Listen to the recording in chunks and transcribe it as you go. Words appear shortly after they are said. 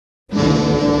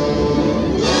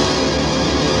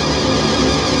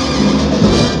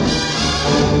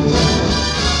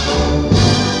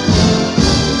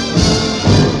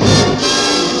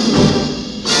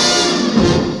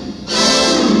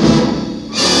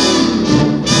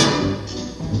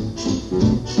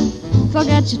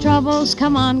Forget your troubles,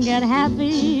 come on, get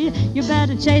happy. You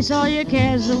better chase all your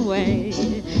cares away.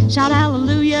 Shout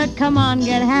hallelujah, come on,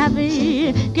 get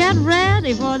happy. Get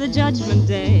ready for the judgment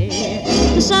day.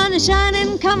 The sun is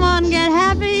shining, come on, get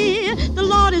happy. The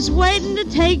Lord is waiting to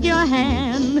take your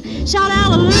hand. Shout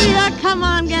hallelujah, come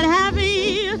on, get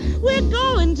happy. We're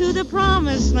going to the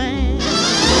promised land.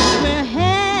 We're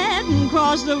heading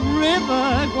across the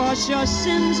river, wash your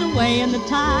sins away in the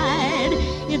tide.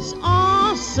 It's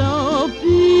all so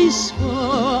peaceful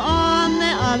on the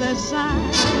other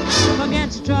side.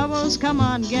 Forget your troubles, come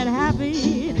on, get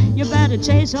happy. You better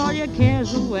chase all your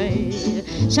cares away.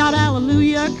 Shout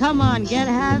hallelujah, come on, get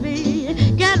happy.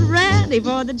 Get ready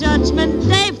for the judgment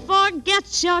day.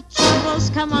 Forget your troubles,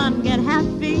 come on, get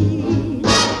happy.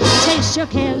 Chase your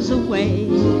cares away.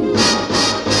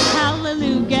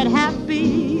 Hallelujah, get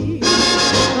happy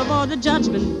before the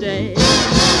judgment day.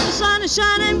 The sun is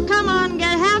shining, come on,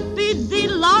 get happy. The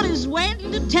Lord is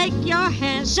waiting to take your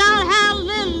hand. Shout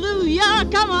hallelujah,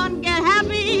 come on, get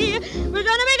happy. We're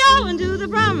gonna be going to the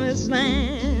promised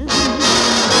land.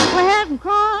 We're heading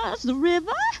across the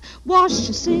river, wash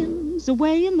your sins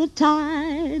away in the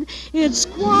tide. It's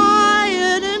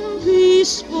quiet and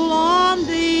peaceful on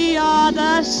the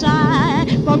other side.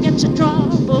 Forget your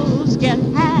troubles, get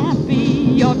happy,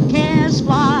 your cares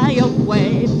fly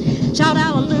away. Shout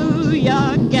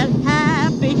hallelujah, get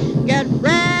happy, get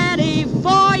ready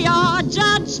for your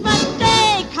judgment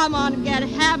day. Come on, get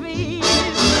happy,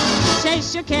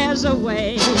 chase your cares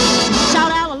away.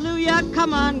 Shout hallelujah,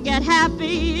 come on, get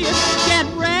happy, get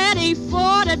ready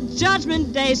for the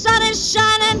judgment day. Sun is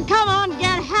shining, come on,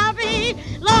 get happy.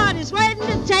 Lord is waiting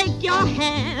to take your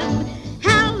hand.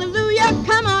 Hallelujah,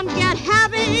 come on, get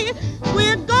happy.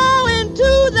 We're going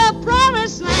to the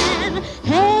promised land.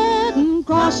 Heading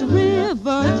across the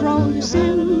river, throw your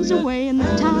sins away in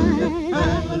the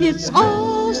tide. It's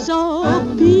all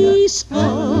so peaceful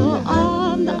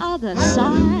on the other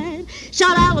side.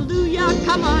 Shout hallelujah,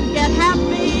 come on, get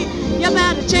happy. You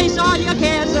better chase all your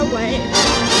cares away.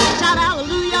 Shout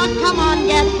hallelujah, come on,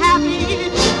 get happy.